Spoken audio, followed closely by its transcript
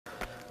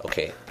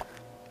Okay,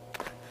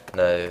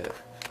 now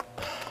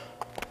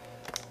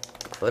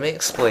let me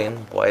explain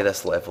why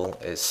this level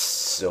is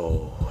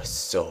so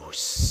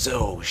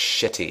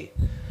shitty.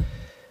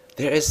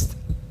 There is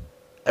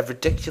a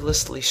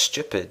ridiculously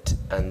stupid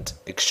and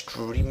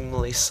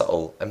extremely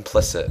subtle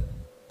implicit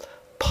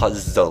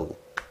puzzle.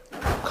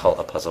 Call it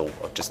a puzzle,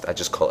 or I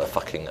just call it a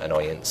fucking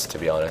annoyance, to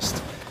be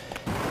honest.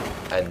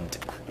 And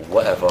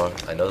whatever,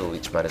 I know the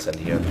leech man is in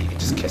here, but you can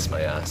just kiss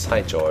my ass.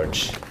 Hi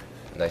George,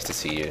 nice to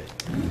see you.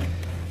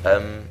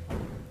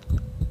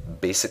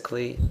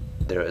 Basically,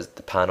 there is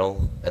the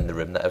panel in the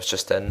room that I was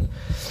just in.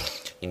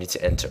 You need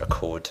to enter a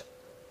code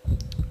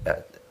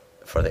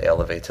for the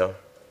elevator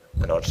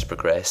in order to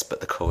progress,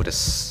 but the code is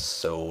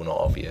so not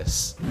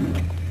obvious.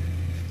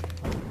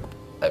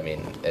 I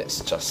mean, it's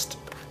just...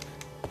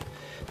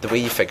 the way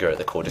you figure out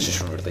the code is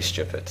just really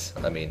stupid.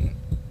 I mean,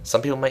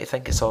 some people might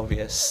think it's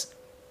obvious,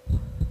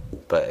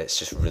 but it's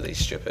just really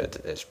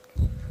stupid. It's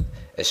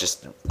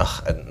just...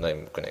 I'm not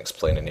even going to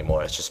explain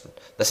anymore. It's just...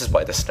 this is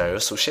why this scenario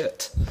is so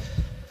shit.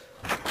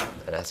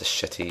 And it has a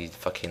shitty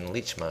fucking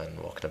leech man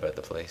walking about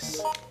the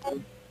place.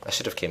 I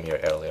should have came here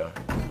earlier,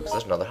 because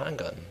there's another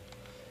handgun.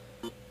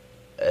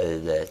 Ow!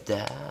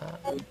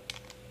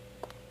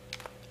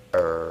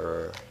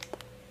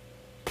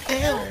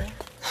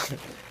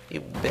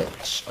 You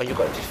bitch. Oh, you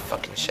gotta be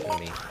fucking shitting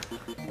me.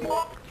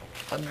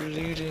 I'm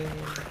bleeding.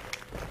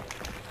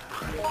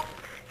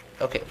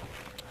 Okay.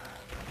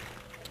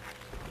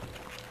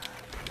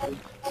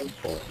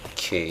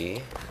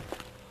 Okay.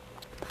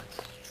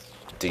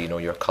 Do you know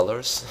your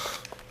colors?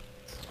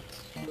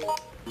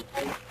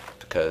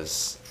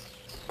 Because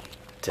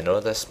to know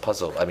this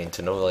puzzle, I mean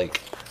to know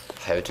like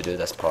how to do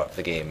this part of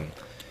the game,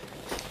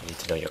 you need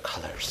to know your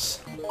colors.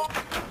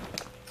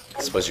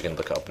 I suppose you can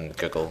look it up in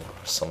Google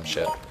or some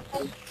shit.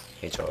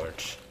 Hey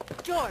George.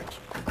 George!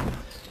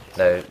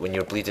 Now, when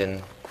you're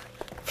bleeding,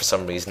 for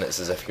some reason it's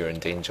as if you're in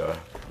danger.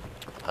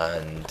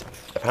 And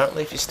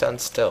apparently if you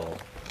stand still,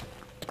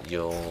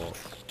 you'll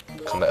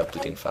come out of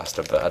bleeding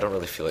faster, but I don't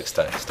really feel like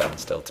standing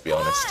still, to be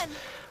honest.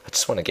 I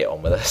just want to get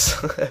on with this.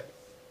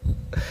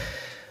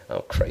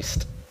 Oh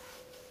Christ.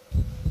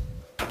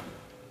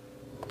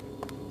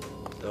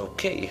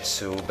 Okay,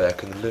 so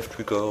back in the lift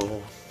we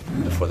go,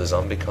 before the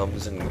zombie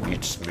comes and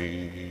eats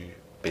me.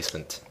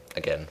 Basement,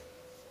 again.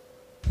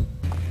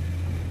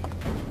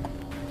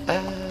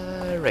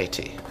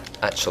 Righty.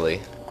 Actually,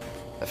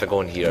 if I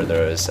go in here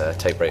there is a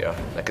typewriter,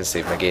 and I can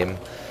save my game.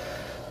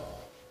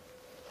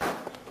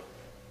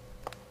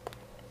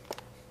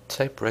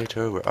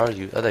 Typewriter, where are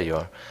you? Oh, there you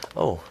are.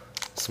 Oh,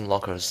 some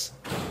lockers.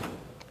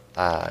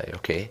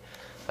 Okay.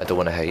 I don't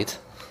want to hide.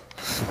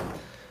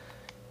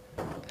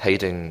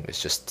 Hiding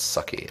is just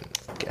sucky.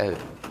 Get out.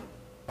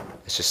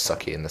 It's just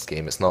sucky in this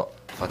game. It's not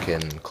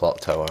fucking Clock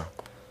Tower.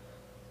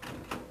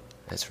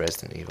 It's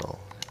Resident Evil.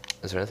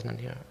 Is there anything in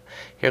here?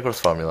 Hair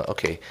growth formula.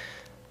 Okay.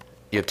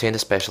 You obtained a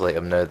special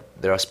item. Now,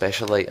 there are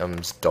special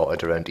items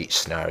dotted around each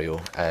scenario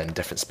and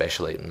different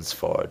special items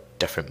for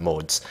different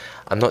modes.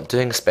 I'm not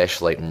doing a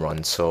special item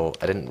run, so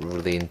I didn't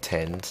really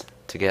intend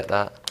to get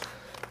that.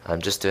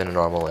 I'm just doing a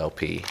normal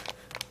LP.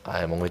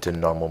 I'm only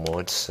doing normal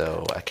mode,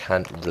 so I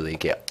can't really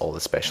get all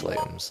the special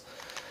items.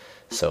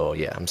 So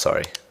yeah, I'm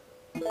sorry.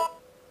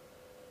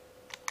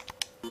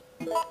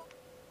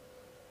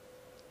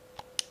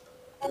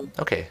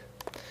 Okay,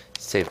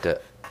 saved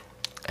it,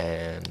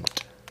 and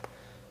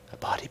a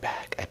body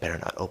bag. I better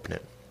not open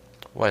it.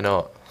 Why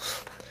not?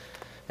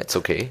 It's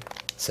okay,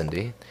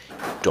 Cindy.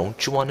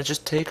 Don't you want to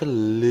just take a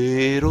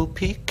little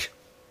peek?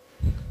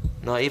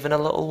 Not even a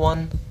little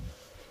one?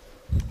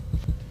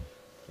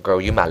 Girl,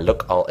 you might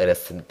look all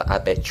innocent, but I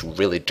bet you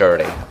really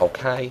dirty,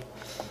 okay?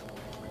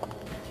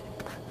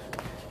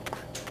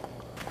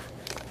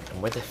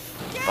 And where the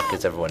fuck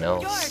is everyone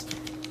else?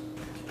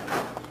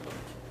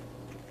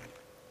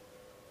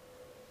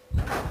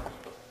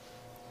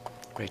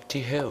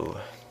 Righty-ho. Do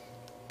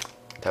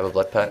I have a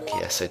blood pack?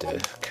 Yes, I do.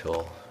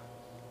 Cool.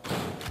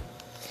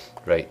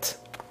 Right.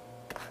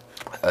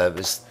 I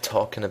was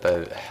talking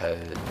about how...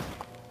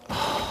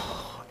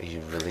 Oh, are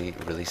you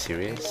really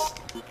serious?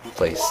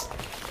 Please.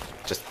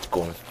 Just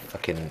go and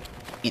fucking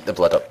eat the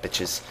blood up,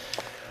 bitches.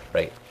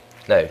 Right.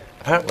 Now,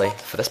 apparently,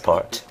 for this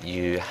part,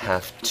 you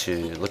have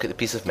to look at the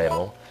piece of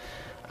memo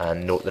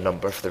and note the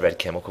number for the red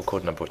chemical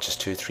code number, which is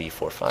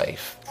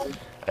 2345.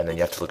 And then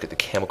you have to look at the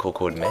chemical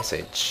code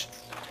message.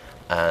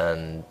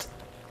 And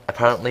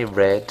apparently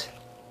red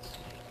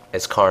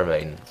is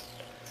carmine.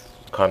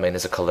 Carmine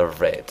is a colour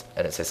of red,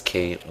 and it says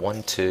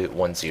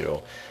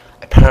K1210.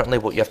 Apparently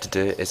what you have to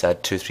do is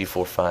add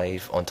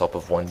 2345 on top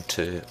of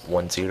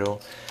 1210,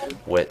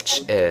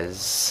 which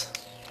is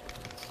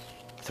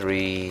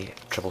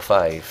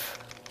 3555.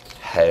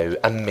 How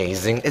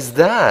amazing is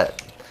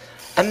that?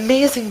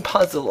 Amazing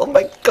puzzle! Oh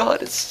my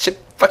god, it should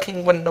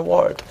fucking win an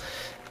award.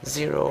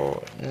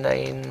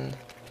 09...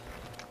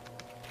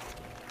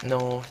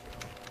 No...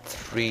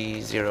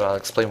 30, I'll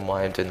explain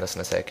why I'm doing this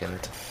in a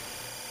second.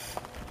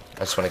 I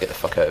just want to get the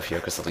fuck out of here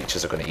because the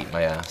leeches are going to eat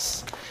my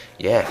ass.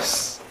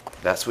 Yes,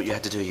 that's what you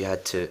had to do. You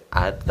had to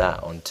add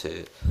that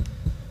onto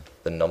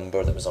the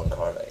number that was on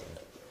Carmine.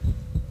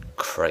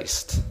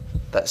 Christ.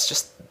 That's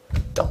just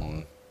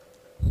dumb.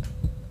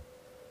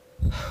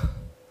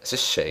 It's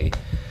just shay.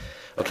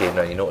 Okay,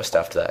 now you noticed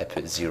after that I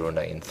put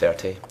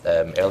 0930.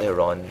 Earlier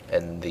on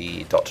in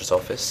the doctor's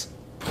office,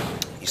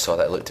 you saw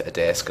that I looked at a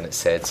desk and it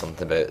said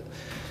something about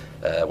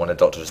one of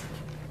the doctor's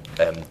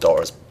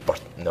daughter's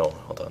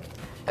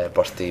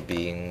birthday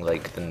being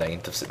like the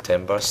 9th of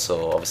September,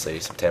 so obviously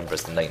September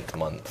is the 9th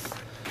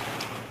month.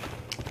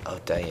 Oh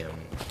damn.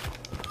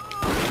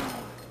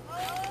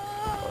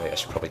 Oh wait, I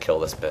should probably kill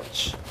this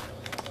bitch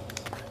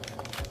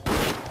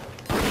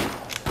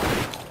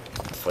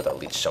before that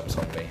leech jumps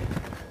on me.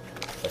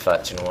 In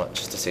fact, you know what,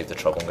 just to save the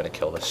trouble I'm gonna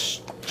kill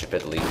this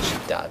stupid leech,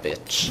 that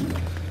bitch.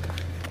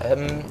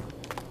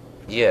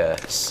 Yeah,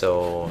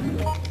 so...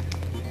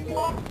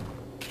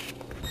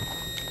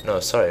 No,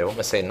 sorry, what am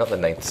I saying? Not the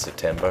 9th of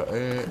September,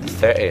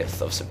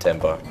 30th of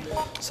September.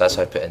 So that's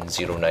why I put in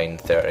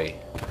 0930.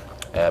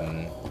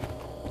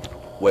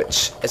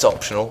 Which is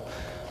optional,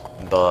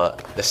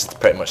 but this is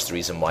pretty much the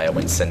reason why I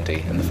went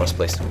Cindy in the first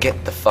place.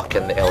 Get the fuck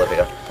in the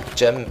elevator.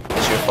 Jim,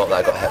 it's your fault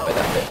that I got hit by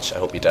that bitch. I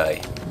hope you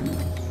die.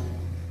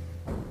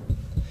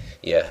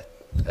 Yeah,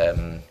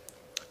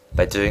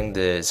 by doing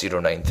the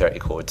 0930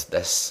 code,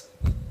 this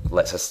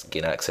lets us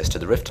gain access to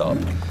the rooftop.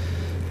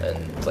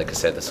 And like I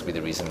said, this will be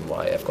the reason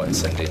why I've gotten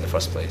Cindy in the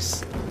first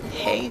place.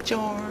 Hey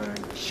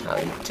George, how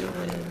you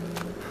doing?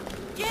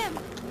 Jim,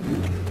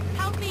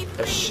 help me please.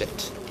 Oh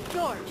shit.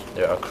 George.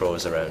 There are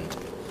crows around.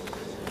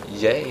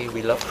 Yay,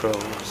 we love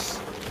crows.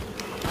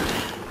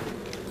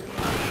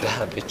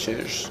 Damn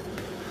bitches.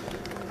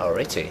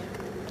 Alrighty.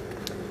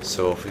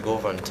 So if we go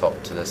over and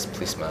talk to this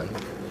policeman.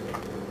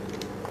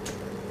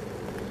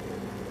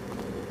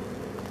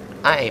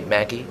 Hi,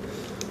 Maggie.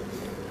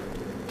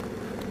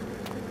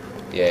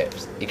 Yeah,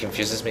 he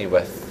confuses me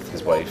with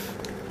his wife,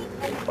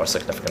 or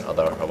significant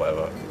other, or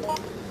whatever.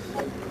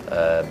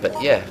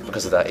 But yeah,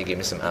 because of that he gave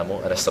me some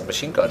ammo and a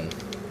submachine gun,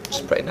 which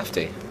is pretty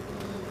nifty.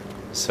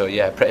 So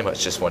yeah, I pretty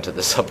much just wanted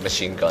the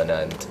submachine gun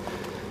and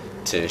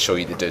to show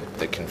you the dude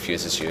that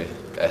confuses you,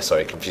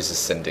 confuses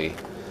Cindy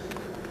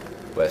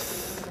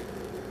with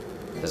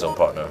his own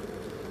partner.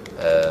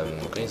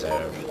 Green's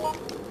here.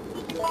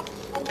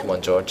 Come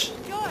on, George.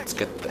 Let's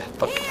get the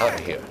fuck out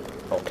of here.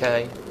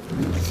 Okay.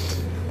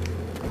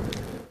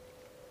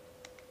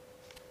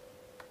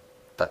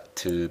 Back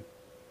to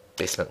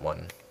basement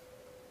 1.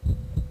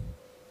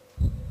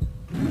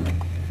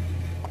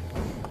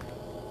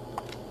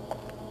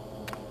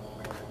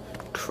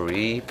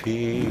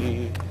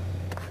 Creepy.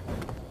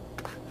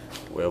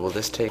 Where will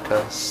this take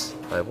us?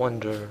 I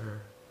wonder.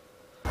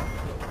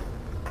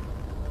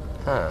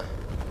 Huh.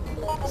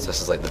 So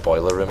this is like the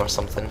boiler room or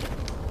something?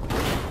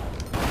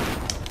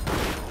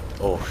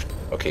 Oh,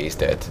 okay, he's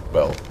dead.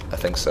 Well, I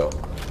think so.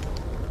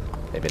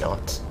 Maybe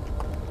not.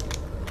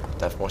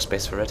 Do I have more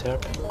space for red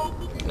herb?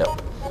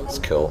 Nope. It's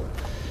cool.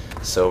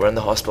 So we're in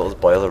the hospital's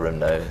boiler room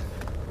now.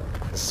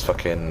 This is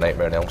fucking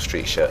Nightmare on Elm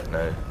Street shit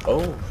now.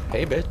 Oh,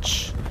 hey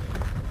bitch.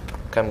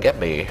 Come get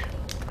me.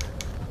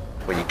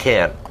 Well, you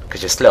can't,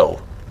 because you're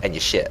slow, and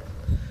you're shit,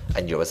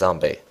 and you're a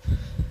zombie.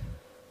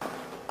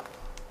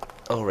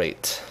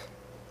 Alright.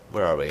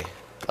 Where are we?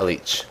 A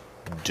leech.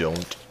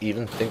 Don't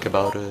even think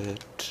about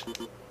it.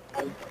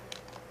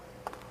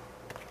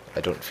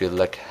 I don't feel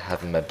like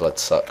having my blood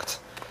sucked.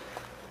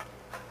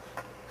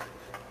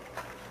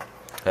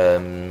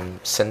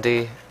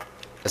 Cindy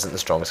isn't the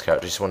strongest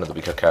character, she's one of the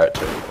weaker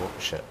characters. Oh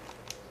shit.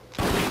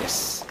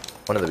 Yes.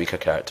 One of the weaker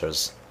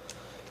characters.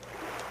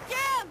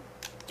 Jim!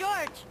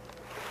 George!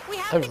 We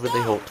have I to really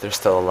go. hope they're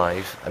still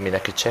alive. I mean, I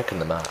could check on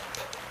the map,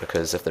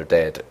 because if they're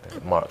dead,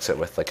 it marks it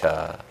with like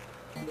a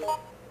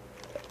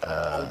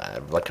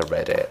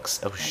red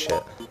X. Oh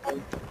shit.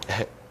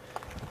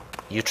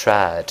 You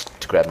tried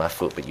to grab my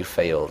foot, but you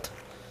failed.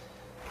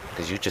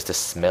 Because you're just a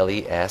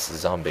smelly ass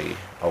zombie,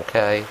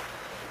 okay?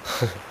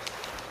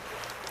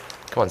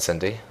 Come on,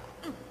 Cindy.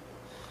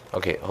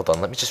 Okay, hold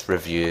on, let me just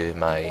review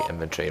my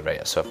inventory.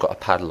 Right, so I've got a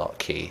padlock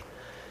key,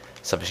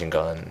 submachine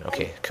gun.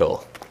 Okay,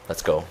 cool.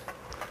 Let's go.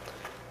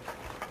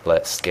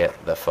 Let's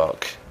get the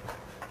fuck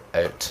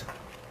out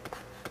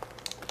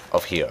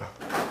of here.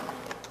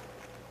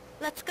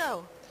 Let's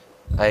go.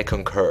 I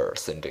concur,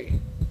 Cindy.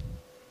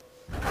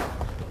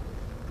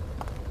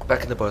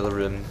 Back in the boiler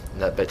room,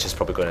 and that bitch is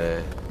probably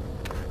gonna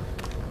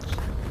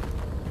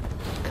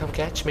come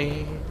catch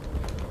me.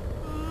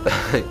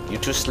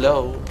 You're too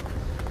slow.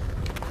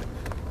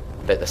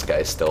 Bet this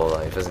guy's still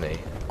alive, isn't he?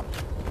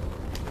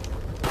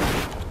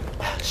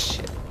 Ah,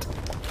 shit.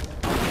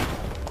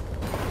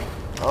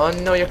 Oh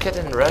no, you're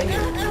kidding, right?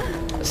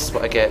 This is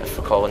what I get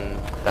for calling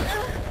that.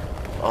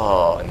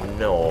 Oh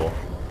no.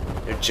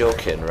 You're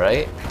joking,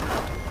 right?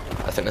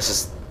 I think this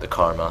is the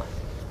karma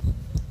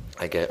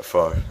I get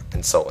for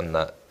insulting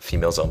that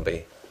female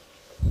zombie.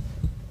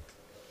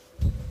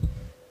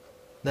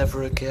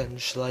 Never again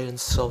shall I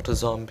insult a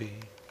zombie.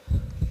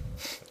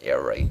 Yeah,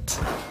 right.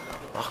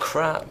 Oh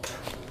crap.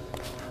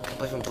 I can't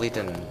believe I'm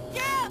bleeding.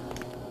 Yeah!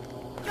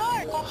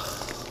 George!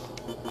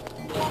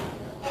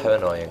 How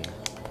annoying.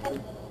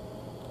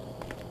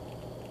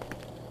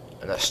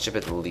 And that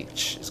stupid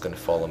leech is going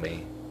to follow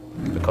me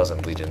because I'm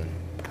bleeding.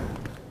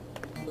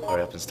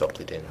 Hurry up and stop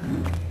bleeding.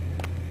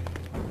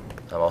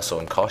 I'm also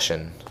in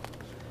caution.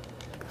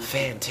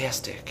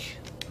 Fantastic.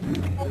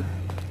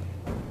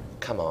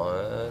 Come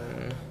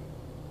on.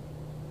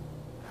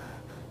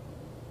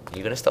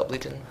 You gonna stop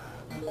bleeding?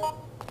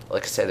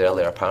 Like I said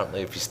earlier,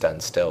 apparently if you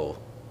stand still,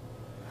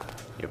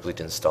 your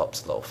bleeding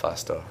stops a little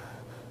faster.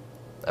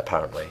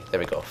 Apparently. There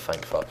we go,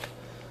 thank fuck.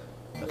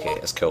 Okay,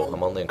 it's cool,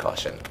 I'm only in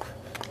caution.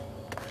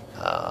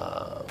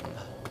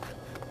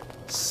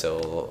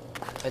 So...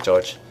 Hi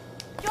George.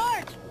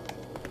 George!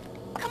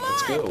 Come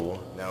Let's on! go.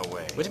 No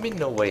way. What do you mean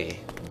no way?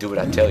 Do what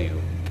I tell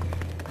you.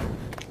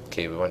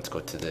 Okay, we want to go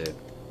to the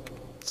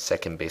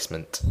second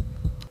basement.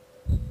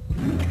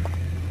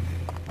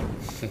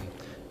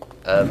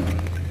 Let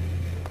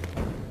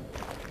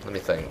me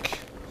think.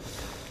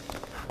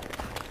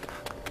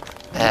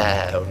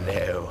 Oh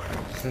no.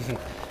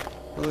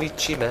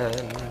 Lychee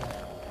man.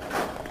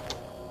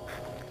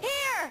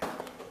 Here!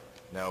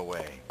 No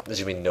way. What do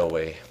you mean no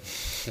way?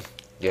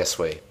 Yes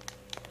way.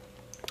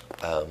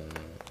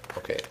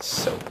 Okay,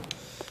 so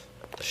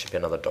there should be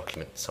another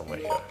document somewhere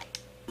here.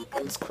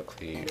 Let's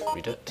quickly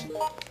read it.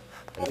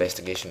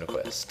 Investigation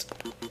request.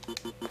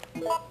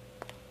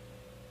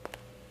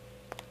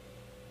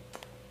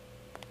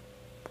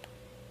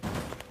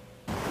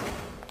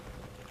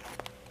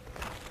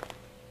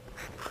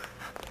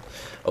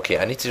 Okay,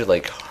 I need to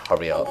like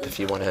hurry up. If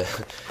you want to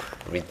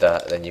read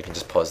that, then you can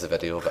just pause the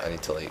video, but I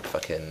need to like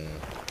fucking...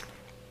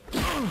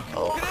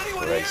 Oh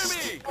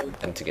Christ.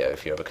 I need to get out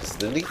of here because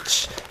the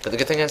leech... But the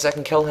good thing is I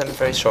can kill him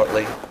very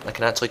shortly. I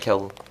can actually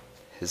kill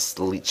his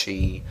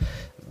leechy,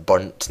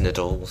 burnt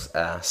noodles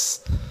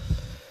ass.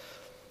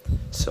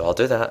 So I'll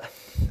do that.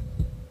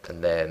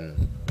 And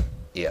then...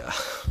 yeah.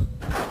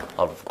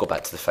 I'll go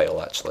back to the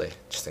file actually,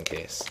 just in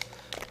case.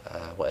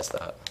 What is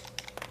that?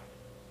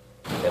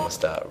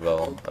 Hemostat.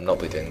 Well, I'm not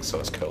bleeding, so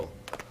it's cool.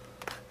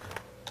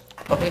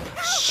 Okay.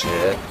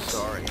 Shit.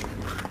 Sorry.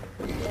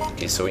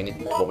 Okay, so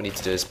what we need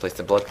to do is place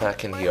the blood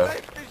pack in here.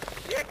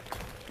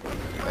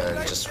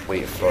 And just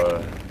wait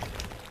for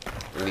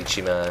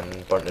Lychee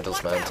Man, Burnt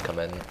Noodles Man to come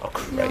in. Oh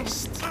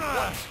Christ.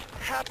 What's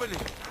happening?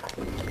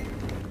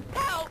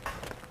 Help!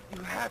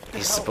 You have to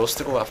He's help. supposed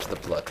to go after the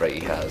blood, right? He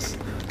has.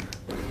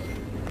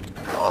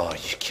 Oh, are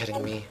you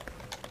kidding me?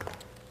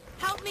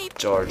 Help me!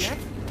 George, Yes?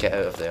 get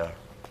out of there.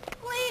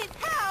 Please,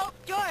 help!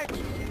 George!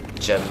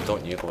 Jim,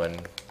 don't you go in.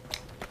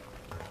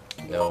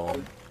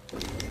 No.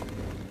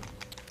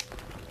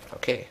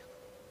 Okay.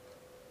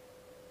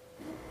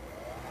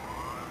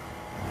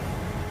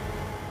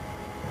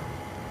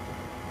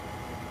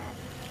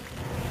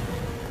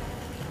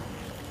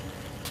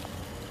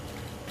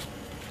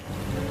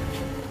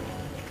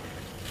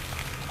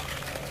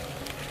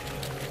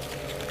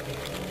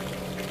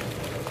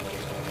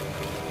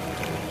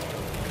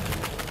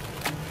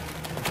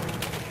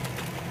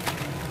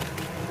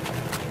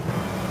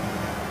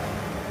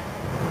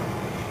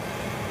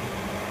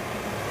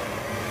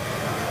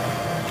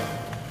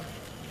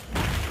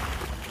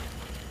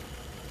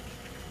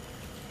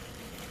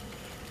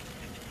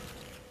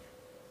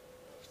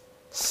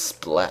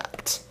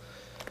 Splat.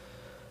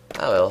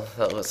 Ah well,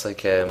 that looks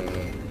like,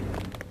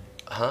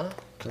 huh?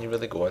 Can you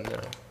really go in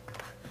there?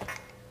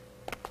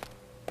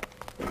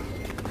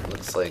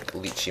 Looks like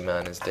Lychee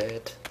Man is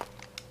dead.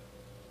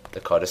 The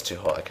card is too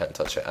hot, I can't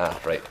touch it. Ah,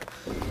 right.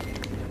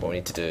 What we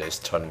need to do is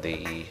turn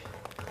the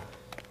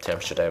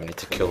temperature down, we need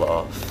to cool it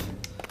off.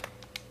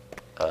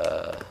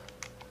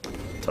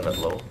 Turn it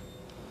low.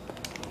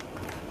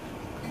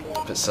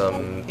 Put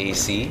some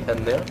AC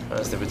in there,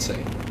 as they would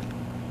say.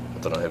 I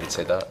don't know how we'd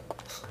say that.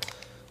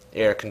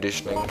 Air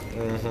conditioning.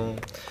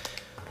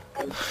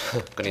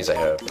 Gonna use a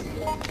herb,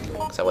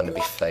 because I want to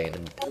be fine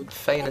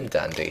and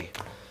dandy.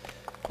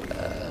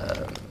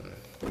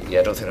 Yeah,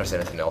 I don't think there's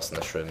anything else in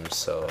this room,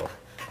 so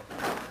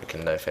we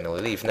can now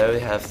finally leave. Now we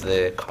have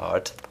the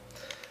card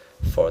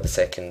for the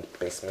second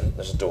basement.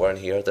 There's a door in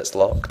here that's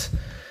locked.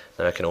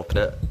 Now I can open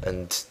it,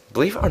 and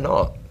believe it or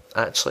not,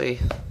 actually,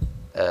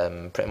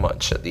 pretty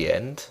much at the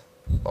end,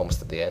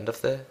 almost at the end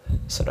of the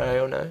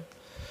scenario now.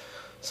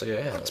 So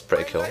yeah, that's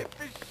pretty cool.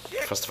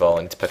 First of all,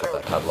 I need to pick up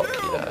that padlock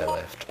key that I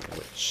left,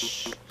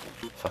 which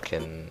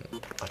fucking...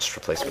 I'll just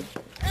replace it.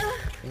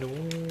 No.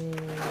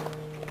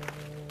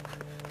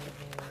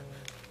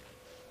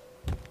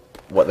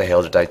 What the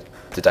hell did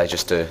I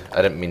just do?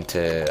 I didn't mean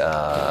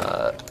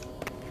to,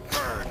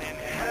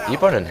 You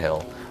burn in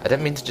hell. I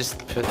didn't mean to just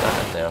put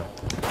that in there.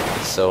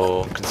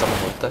 So, can someone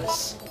hold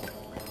this?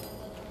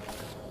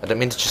 I didn't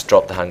mean to just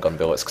drop the handgun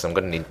bullets, because I'm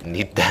gonna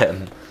need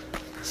them.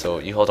 So,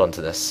 you hold on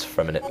to this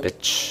for a minute,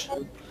 bitch.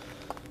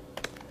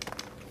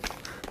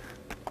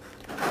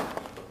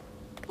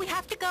 We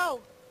have to go!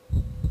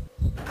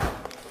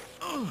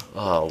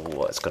 Oh,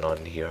 what's going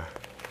on here?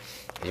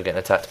 You're getting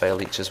attacked by a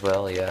leech as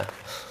well, yeah.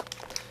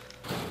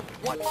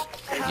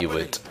 What's You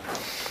would.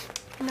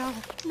 No,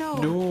 no,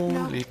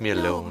 No, leave me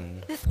no.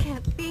 alone. This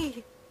can't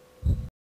be.